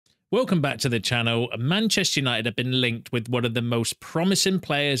Welcome back to the channel. Manchester United have been linked with one of the most promising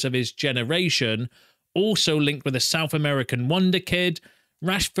players of his generation, also linked with a South American wonder kid.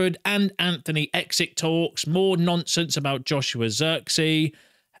 Rashford and Antony exit talks, more nonsense about Joshua Zirkzee,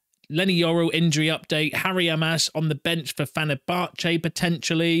 Lenny Yoro injury update, Harry Amas on the bench for Fenerbahce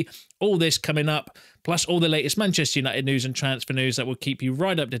potentially, all this coming up, plus all the latest Manchester United news and transfer news that will keep you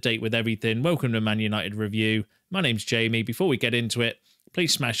right up to date with everything. Welcome to Man United Review. My name's Jamie. Before we get into it,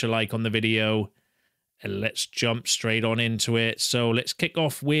 please smash a like on the video and let's jump straight on into it. So let's kick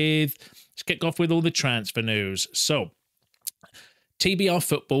off with all the transfer news. So TBR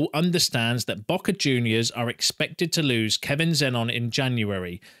Football understands that Boca Juniors are expected to lose Kevin Zenon in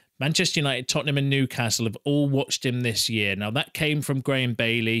January. Manchester United, Tottenham and Newcastle have all watched him this year. Now that came from Graham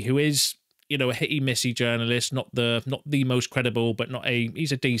Bailey, who is, you know, a hitty-missy journalist, not the most credible, but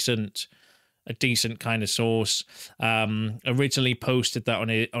he's a decent kind of source. Originally posted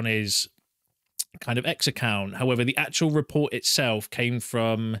that on his kind of X account. However, the actual report itself came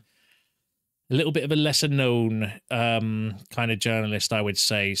from a little bit of a lesser known kind of journalist, I would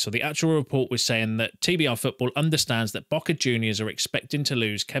say. So the actual report was saying that TBR Football understands that Boca Juniors are expecting to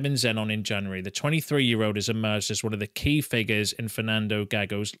lose Kevin Zenon in January. The 23-year-old has emerged as one of the key figures in Fernando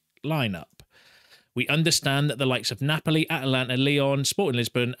Gago's lineup. We understand that the likes of Napoli, Atalanta, Lyon, Sporting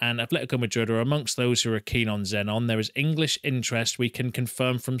Lisbon and Atletico Madrid are amongst those who are keen on Zenon. There is English interest. We can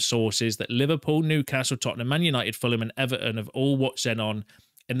confirm from sources that Liverpool, Newcastle, Tottenham, Man United, Fulham and Everton have all watched Zenon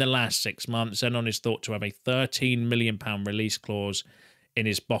in the last 6 months. Zenon is thought to have a £13 million release clause in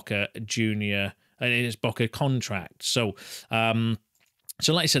his Boca Junior and in his Boca contract. So, like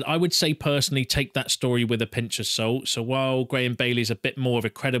I said, I would say personally take that story with a pinch of salt. So while Graham Bailey's a bit more of a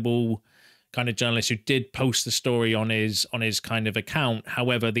credible kind of journalist who did post the story on his kind of account,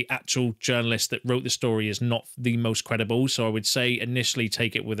 however, the actual journalist that wrote the story is not the most credible. So I would say initially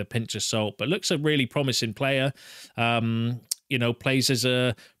take it with a pinch of salt, but looks a really promising player. You know, plays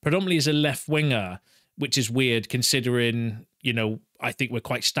predominantly as a left winger, which is weird considering, you know, I think we're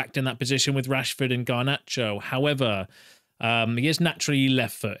quite stacked in that position with Rashford and Garnacho. However, he is naturally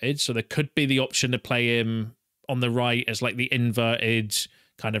left-footed, so there could be the option to play him on the right as like the inverted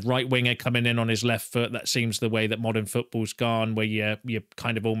kind of right winger coming in on his left foot. That seems the way that modern football's gone, where you're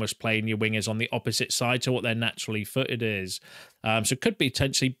kind of almost playing your wingers on the opposite side to what they're naturally footed is. So could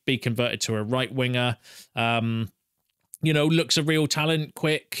potentially be converted to a right winger. You know, looks a real talent,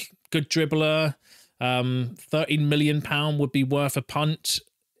 quick, good dribbler. £13 million would be worth a punt.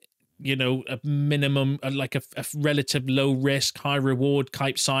 You know, a minimum, like a relative low risk, high reward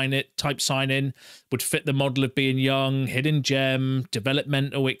type sign-in would fit the model of being young, hidden gem,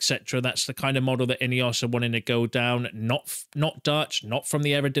 developmental, etc. That's the kind of model that Ineos are wanting to go down. Not Dutch, not from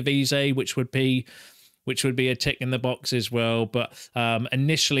the Eredivisie, which would be a tick in the box as well. But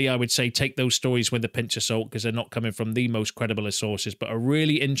initially, I would say take those stories with a pinch of salt because they're not coming from the most credible of sources. But a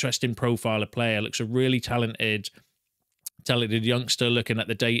really interesting profile of player. Looks a really talented youngster, looking at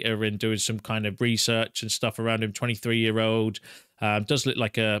the data and doing some kind of research and stuff around him. 23-year-old, does look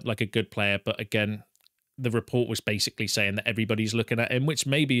like a good player, but again, the report was basically saying that everybody's looking at him, which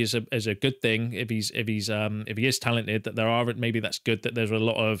maybe is a good thing if he is talented. That maybe that's good that there's a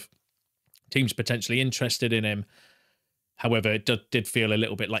lot of teams potentially interested in him. However, it did feel a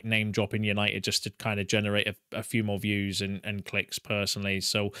little bit like name dropping United just to kind of generate a few more views and clicks personally.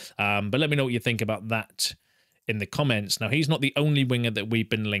 So, but let me know what you think about that in the comments. Now, he's not the only winger that we've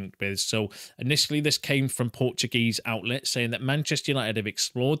been linked with. So initially this came from Portuguese outlets saying that Manchester United have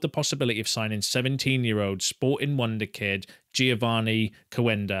explored the possibility of signing 17-year-old sporting wonder kid Geovany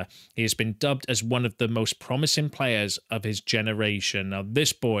Quenda. He has been dubbed as one of the most promising players of his generation. Now,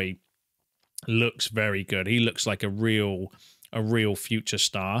 this boy looks very good. He looks like a real future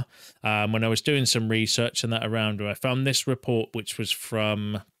star. When I was doing some research and that around him, I found this report, which was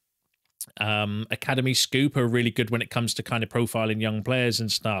from Academy Scoop, are really good when it comes to kind of profiling young players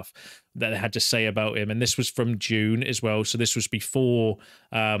and stuff that they had to say about him. And this was from June as well. So this was before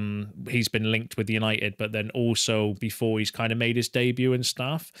he's been linked with United, but then also before he's kind of made his debut and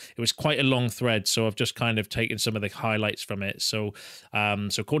stuff. It was quite a long thread, so I've just kind of taken some of the highlights from it. So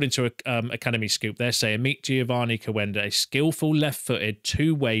according to Academy Scoop, they're saying meet Geovany Quenda, a skillful left-footed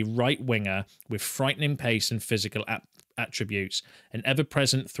two-way right winger with frightening pace and physical attributes, an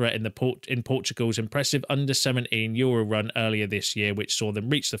ever-present threat in Portugal's impressive under-17 Euro run earlier this year, which saw them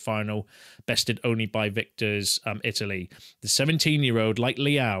reach the final, bested only by victors Italy. The 17-year-old, like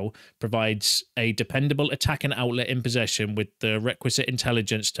Leao, provides a dependable attacking outlet in possession with the requisite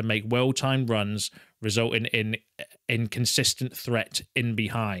intelligence to make well-timed runs, resulting in consistent threat in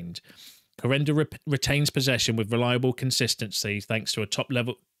behind. Quenda retains possession with reliable consistency thanks to a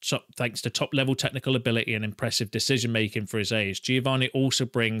top-level thanks to top-level technical ability and impressive decision-making for his age. Geovany also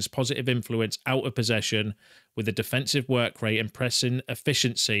brings positive influence out of possession with a defensive work rate and pressing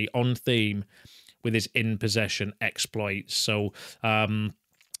efficiency on theme with his in-possession exploits. So,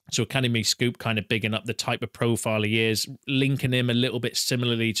 so Academy Scoop kind of bigging up the type of profile he is, linking him a little bit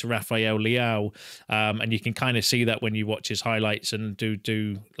similarly to Rafael Leao. And you can kind of see that when you watch his highlights and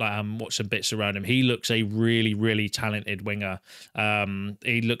watch some bits around him. He looks a really, really talented winger.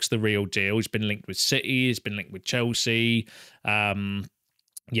 He looks the real deal. He's been linked with City. He's been linked with Chelsea.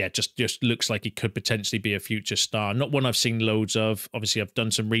 Yeah, just looks like he could potentially be a future star. Not one I've seen loads of. Obviously, I've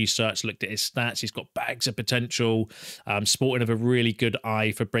done some research, looked at his stats. He's got bags of potential. Sporting have a really good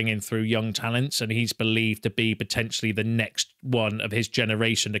eye for bringing through young talents, and he's believed to be potentially the next one of his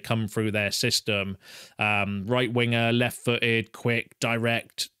generation to come through their system. Right winger, left-footed, quick,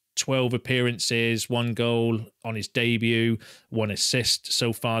 direct. 12 appearances, 1 goal on his debut, 1 assist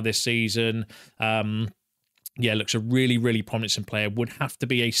so far this season. Yeah, looks a really, really promising player. Would have to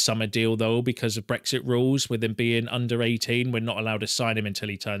be a summer deal, though, because of Brexit rules. With him being under 18, we're not allowed to sign him until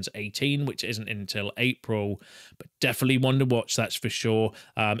he turns 18, which isn't until April. But definitely one to watch, that's for sure.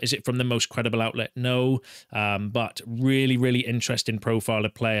 Is it from the most credible outlet? No. But really, really interesting profile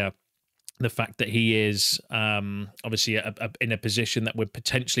of player. The fact that he is obviously in a position that we're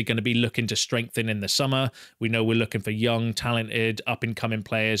potentially going to be looking to strengthen in the summer. We know we're looking for young, talented, up-and-coming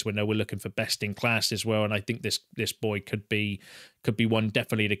players. We know we're looking for best in class as well. And I think this boy could be one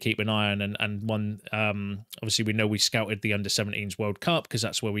definitely to keep an eye on, and one obviously we know we scouted the under-17s World Cup because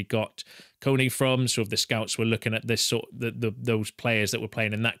that's where we got Coney from. So if the scouts were looking at this those players that were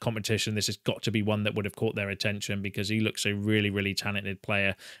playing in that competition, this has got to be one that would have caught their attention because he looks a really, really talented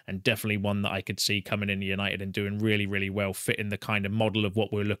player and definitely one that I could see coming into United and doing really, really well, fitting the kind of model of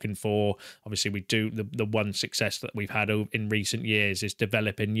what we're looking for. Obviously, we do the one success that we've had in recent years is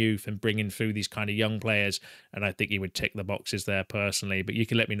developing youth and bringing through these kind of young players, and I think he would tick the boxes there personally. But you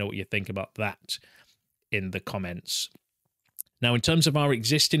can let me know what you think about that in the comments. Now, in terms of our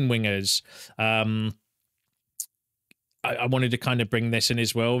existing wingers, I wanted to kind of bring this in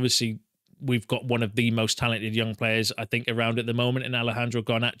as well. Obviously, we've got one of the most talented young players, I think, around at the moment in Alejandro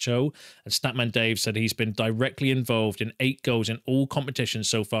Garnacho. And Statman Dave said he's been directly involved in 8 goals in all competitions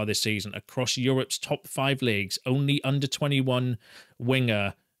so far this season across Europe's top 5 leagues. The only under 21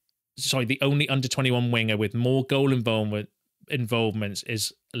 winger with more goal involvements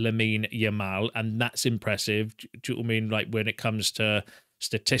is Lamine Yamal, and that's impressive. Do you know what I mean? Like when it comes to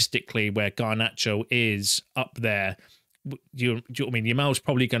statistically where Garnacho is up there, do you know what I mean? Yamal's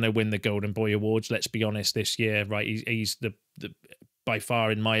probably going to win the Golden Boy Awards, let's be honest, this year, right? He's the by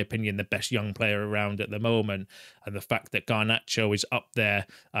far, in my opinion, the best young player around at the moment. And the fact that Garnacho is up there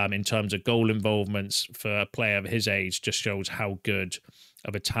in terms of goal involvements for a player of his age just shows how good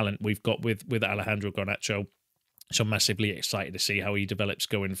of a talent we've got with Alejandro Garnacho. So I'm massively excited to see how he develops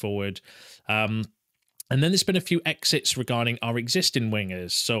going forward. And then there's been a few exits regarding our existing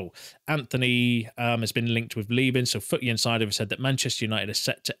wingers. So Antony has been linked with leaving. So Footy Insider have said that Manchester United are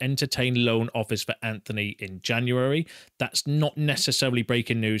set to entertain loan offers for Antony in January. That's not necessarily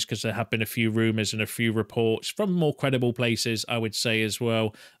breaking news because there have been a few rumours and a few reports from more credible places, I would say as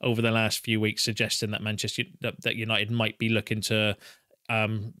well, over the last few weeks suggesting that that United might be looking to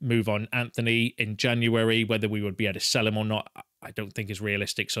move on Antony in January. Whether we would be able to sell him or not, I don't think is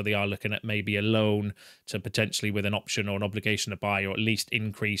realistic. So they are looking at maybe a loan to potentially with an option or an obligation to buy, or at least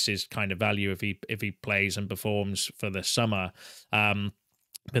increase his kind of value if he plays and performs for the summer. And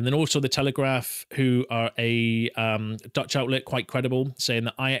then also the Telegraph, who are a Dutch outlet, quite credible, saying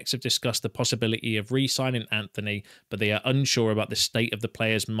that Ajax have discussed the possibility of re-signing Antony, but they are unsure about the state of the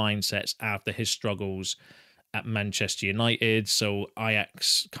player's mindsets after his struggles at Manchester United. So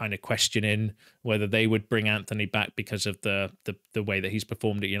Ajax kind of questioning whether they would bring Antony back because of the way that he's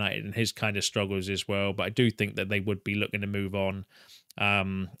performed at United and his kind of struggles as well. But I do think that they would be looking to move on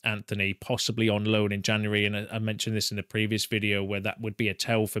Antony, possibly on loan in January. And I mentioned this in the previous video where that would be a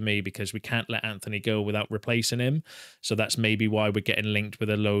tell for me because we can't let Antony go without replacing him. So that's maybe why we're getting linked with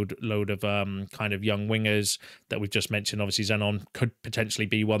a load of kind of young wingers that we've just mentioned. Obviously Zenon could potentially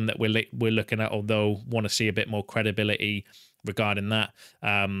be one that we're looking at, although want to see a bit more credibility regarding that.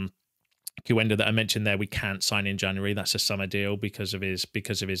 Quenda that I mentioned there, we can't sign in January. That's a summer deal because of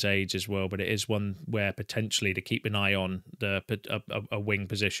his age as well. But it is one where potentially to keep an eye on a wing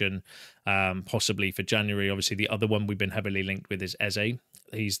position, possibly for January. Obviously, the other one we've been heavily linked with is Eze.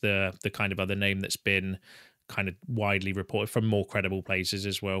 He's the kind of other name that's been kind of widely reported from more credible places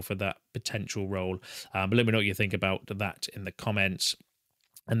as well for that potential role. But let me know what you think about that in the comments.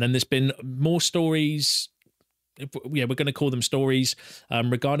 And then there's been more stories yeah, we're going to call them stories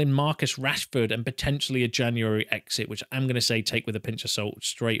regarding Marcus Rashford and potentially a January exit, which I'm going to say take with a pinch of salt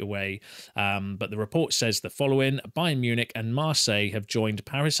straight away. But the report says the following: Bayern Munich and Marseille have joined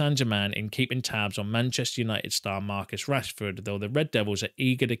Paris Saint-Germain in keeping tabs on Manchester United star Marcus Rashford, though the Red Devils are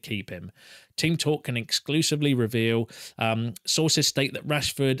eager to keep him. Team Talk can exclusively reveal sources state that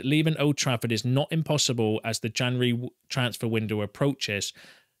Rashford leaving Old Trafford is not impossible as the January transfer window approaches.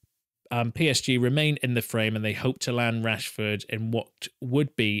 PSG remain in the frame and they hope to land Rashford in what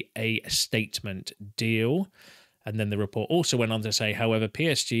would be a statement deal. And then the report also went on to say, however,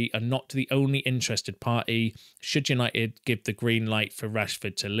 PSG are not the only interested party. Should United give the green light for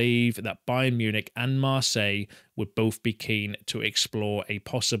Rashford to leave, that Bayern Munich and Marseille would both be keen to explore a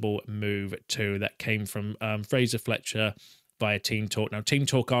possible move too. That came from Fraser Fletcher via Team Talk. Now, Team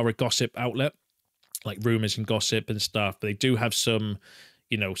Talk are a gossip outlet, like rumours and gossip and stuff, but they do have some,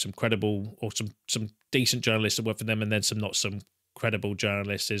 you know, some credible or some decent journalists that work for them, and then some not some credible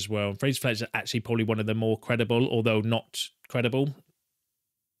journalists as well. Fraser Fletcher is actually probably one of the more credible, although not credible.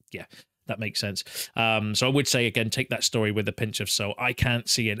 Yeah, that makes sense. So I would say, again, take that story with a pinch of salt. I can't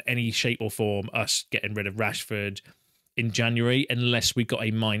see in any shape or form us getting rid of Rashford in January unless we got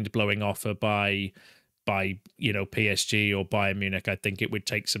a mind-blowing offer by you know, PSG or Bayern Munich. I think it would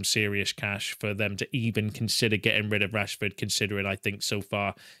take some serious cash for them to even consider getting rid of Rashford, considering I think so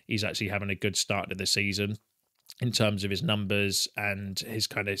far he's actually having a good start to the season in terms of his numbers and his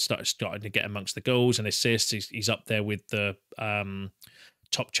kind of starting to get amongst the goals and assists. He's up there with the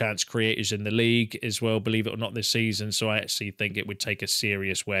top chance creators in the league as well, believe it or not, this season. So I actually think it would take a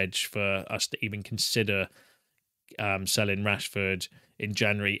serious wedge for us to even consider selling Rashford in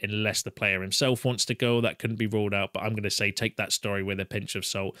January unless the player himself wants to go. That couldn't be ruled out, but I'm going to say take that story with a pinch of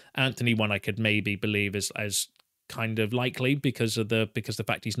salt. Antony one I could maybe believe as kind of likely because the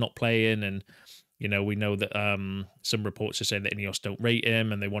fact he's not playing, and you know, we know that some reports are saying that Ineos don't rate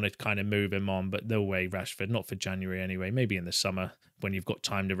him and they want to kind of move him on, but no way Rashford, not for January anyway. Maybe in the summer when you've got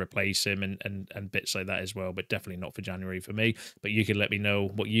time to replace him and bits like that as well, but definitely not for January for me. But you can let me know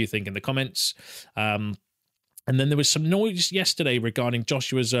what you think in the comments. And then there was some noise yesterday regarding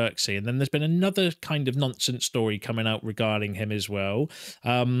Joshua Zirkzee, and then there's been another kind of nonsense story coming out regarding him as well.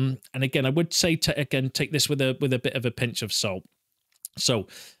 And again, I would say take this with a bit of a pinch of salt. So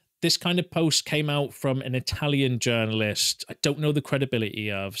this kind of post came out from an Italian journalist I don't know the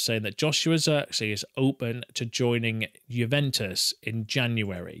credibility of, saying that Joshua Zirkzee is open to joining Juventus in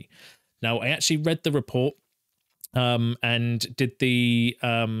January. Now, I actually read the report. And did the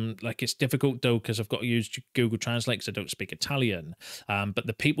like, it's difficult though because I've got to use Google Translate because I don't speak Italian, but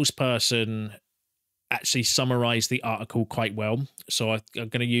the People's Person actually summarized the article quite well, so I'm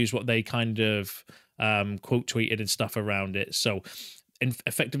going to use what they kind of quote tweeted and stuff around it. So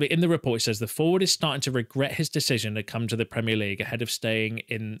effectively in the report it says the forward is starting to regret his decision to come to the Premier League ahead of staying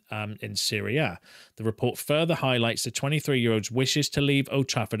in Serie A. The report further highlights the 23-year-old's wishes to leave Old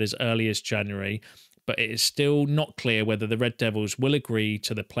Trafford as early as January, but it is still not clear whether the Red Devils will agree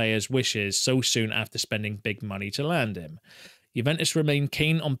to the player's wishes so soon after spending big money to land him. Juventus remain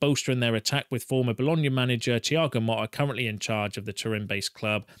keen on bolstering their attack with former Bologna manager Thiago Motta currently in charge of the Turin-based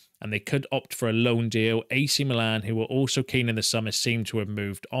club, and they could opt for a loan deal. AC Milan, who were also keen in the summer, seem to have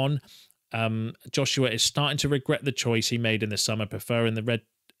moved on. Joshua is starting to regret the choice he made in the summer, preferring the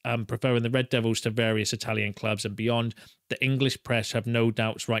Red Devils to various Italian clubs and beyond. The English press have no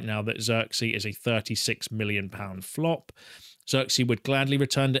doubts right now that Zirkzee is a £36 million flop. Zirkzee would gladly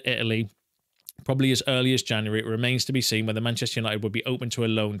return to Italy, probably as early as January. It remains to be seen whether Manchester United would be open to a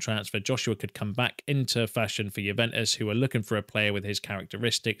loan transfer. Joshua could come back into fashion for Juventus, who are looking for a player with his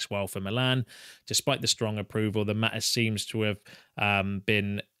characteristics, while for Milan, despite the strong approval, the matter seems to have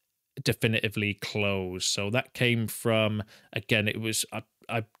been definitively closed. So that came from, again, it was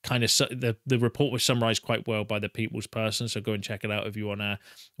I kind of the report was summarized quite well by the People's Person, so go and check it out if you want to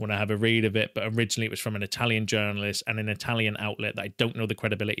have a read of it. But originally it was from an Italian journalist and an Italian outlet that I don't know the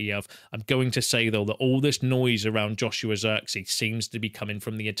credibility of. I'm going to say though that all this noise around Joshua Zirkzee seems to be coming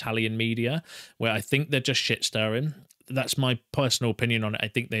from the Italian media, where I think they're just shit stirring. That's my personal opinion on it. I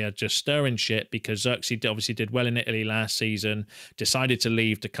think they are just stirring shit because Zirkzee obviously did well in Italy last season, decided to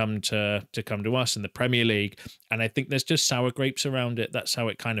leave to come to us in the Premier League, and I think there's just sour grapes around it. That's how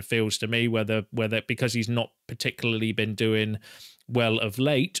it kind of feels to me. Whether because he's not particularly been doing well of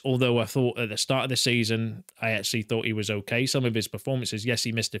late, although I thought at the start of the season I actually thought he was okay. Some of his performances, yes,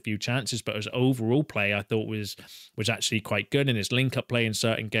 he missed a few chances, but his overall play I thought was actually quite good, and his link-up play in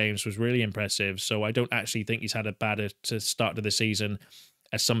certain games was really impressive. So I don't actually think he's had a bad start to the season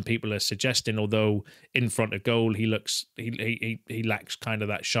as some people are suggesting, although in front of goal he looks he lacks kind of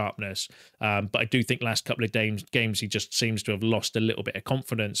that sharpness. But I do think last couple of games he just seems to have lost a little bit of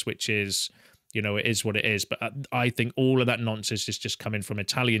confidence, which is, you know, it is what it is. But I think all of that nonsense is just coming from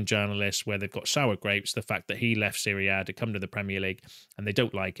Italian journalists, where they've got sour grapes, the fact that he left Serie A to come to the Premier League, and they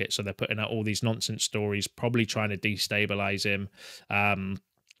don't like it. So they're putting out all these nonsense stories, probably trying to destabilize him,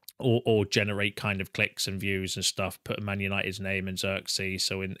 or generate kind of clicks and views and stuff, put Man United's name and Zirkzee.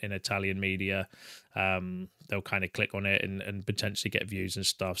 So in Italian media, they'll kind of click on it and potentially get views and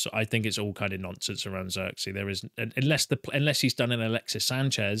stuff. So I think it's all kind of nonsense around Zirkzee. There is, unless he's done an Alexis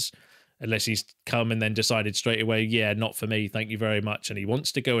Sanchez, unless he's come and then decided straight away, yeah, not for me, thank you very much, and he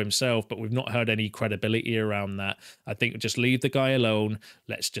wants to go himself, but we've not heard any credibility around that. I think just leave the guy alone.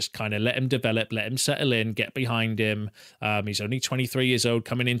 Let's just kind of let him develop, let him settle in, get behind him. He's only 23 years old,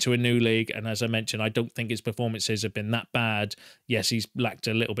 coming into a new league, and as I mentioned, I don't think his performances have been that bad. Yes, he's lacked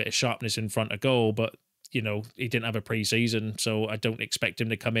a little bit of sharpness in front of goal, but you know, he didn't have a pre-season, so I don't expect him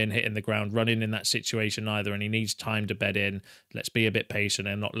to come in hitting the ground running in that situation either, and he needs time to bed in. Let's be a bit patient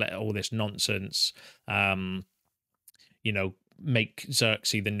and not let all this nonsense, you know, make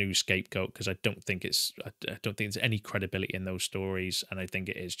Zirkzee the new scapegoat, because I don't think there's any credibility in those stories, and I think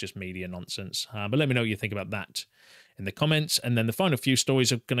it is just media nonsense. But let me know what you think about that in the comments. And then the final few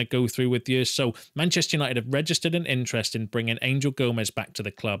stories I'm going to go through with you. So Manchester United have registered an interest in bringing Angel Gomes back to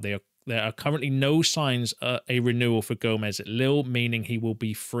the club. There are currently no signs a renewal for Gomes at Lille, meaning he will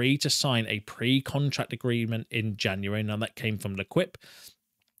be free to sign a pre-contract agreement in January. Now, that came from L'Equipe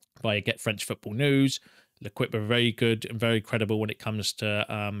via Get French Football News. L'Equipe are very good and very credible when it comes to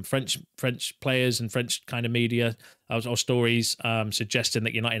French players and French kind of media or stories, suggesting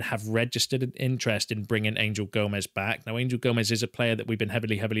that United have registered an interest in bringing Angel Gomes back. Now, Angel Gomes is a player that we've been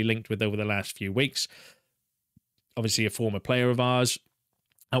heavily linked with over the last few weeks. Obviously, a former player of ours,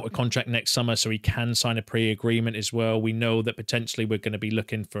 out of contract next summer, so he can sign a pre-agreement as well. We know that potentially we're going to be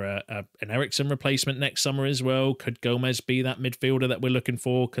looking for an Eriksen replacement next summer as well. Could Gomes be that midfielder that we're looking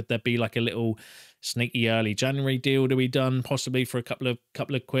for? Could there be like a little sneaky early January deal to be done, possibly for a couple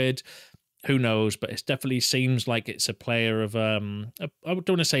of quid? Who knows? But it definitely seems like it's a player of I don't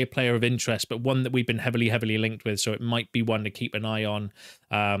want to say a player of interest, but one that we've been heavily linked with. So it might be one to keep an eye on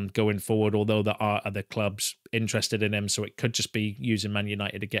going forward, although there are other clubs interested in him. So it could just be using Man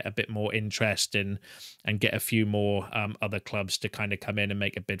United to get a bit more interest in and get a few more other clubs to kind of come in and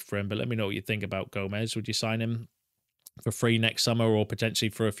make a bid for him. But let me know what you think about Gomes. Would you sign him for free next summer, or potentially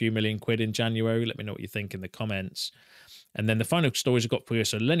for a few million quid in January? Let me know what you think in the comments. And then the final stories I've got for you.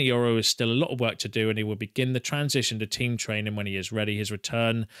 So Leny Yoro has still a lot of work to do, and he will begin the transition to team training when he is ready. His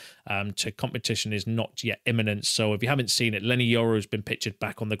return to competition is not yet imminent. So if you haven't seen it, Leny Yoro has been pictured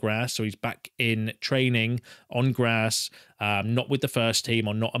back on the grass. So he's back in training on grass, not with the first team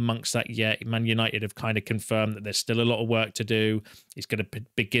or not amongst that yet. Man United have kind of confirmed that there's still a lot of work to do. He's going to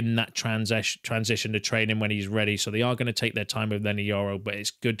begin that transition to training when he's ready. So they are going to take their time with Leny Yoro, but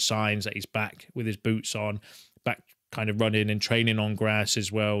it's good signs that he's back with his boots on, back kind of running and training on grass as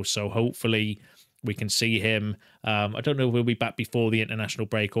well. So hopefully we can see him. I don't know if we'll be back before the international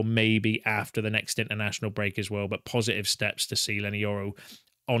break or maybe after the next international break as well, but positive steps to see Leny Yoro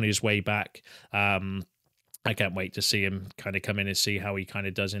on his way back. I can't wait to see him kind of come in and see how he kind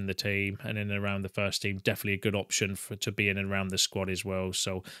of does in the team and in and around the first team. Definitely a good option to be in and around the squad as well.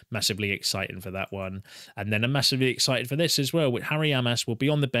 So massively exciting for that one. And then I'm massively excited for this as well. Harry Amas will be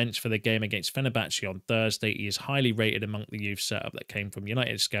on the bench for the game against Fenerbahce on Thursday. He is highly rated among the youth setup that came from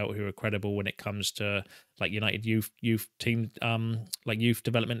United Scout, who are credible when it comes to like United youth team, like youth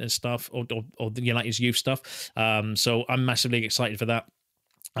development and stuff, or the United's youth stuff. So I'm massively excited for that.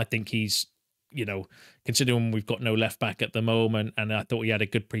 I think he's, you know, considering we've got no left back at the moment, and I thought he had a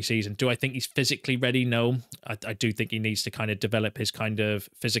good preseason. Do I think he's physically ready? No. I do think he needs to kind of develop his kind of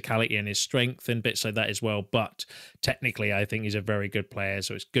physicality and his strength and bits like that as well. But technically, I think he's a very good player.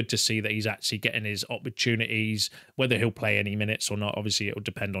 So it's good to see that he's actually getting his opportunities. Whether he'll play any minutes or not, obviously it'll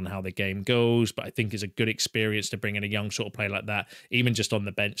depend on how the game goes. But I think it's a good experience to bring in a young sort of player like that, even just on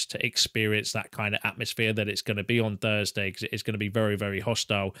the bench, to experience that kind of atmosphere that it's going to be on Thursday, because it is going to be very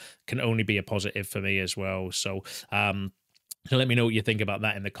hostile. Can only be a positive for me as well. So so let me know what you think about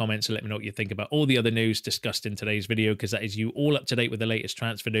that in the comments, and let me know what you think about all the other news discussed in today's video, because that is you all up to date with the latest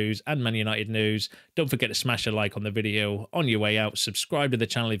transfer news and Man United news. Don't forget to smash a like on the video on your way out. Subscribe to the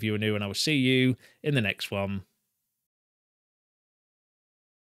channel if you are new, and I will see you in the next one.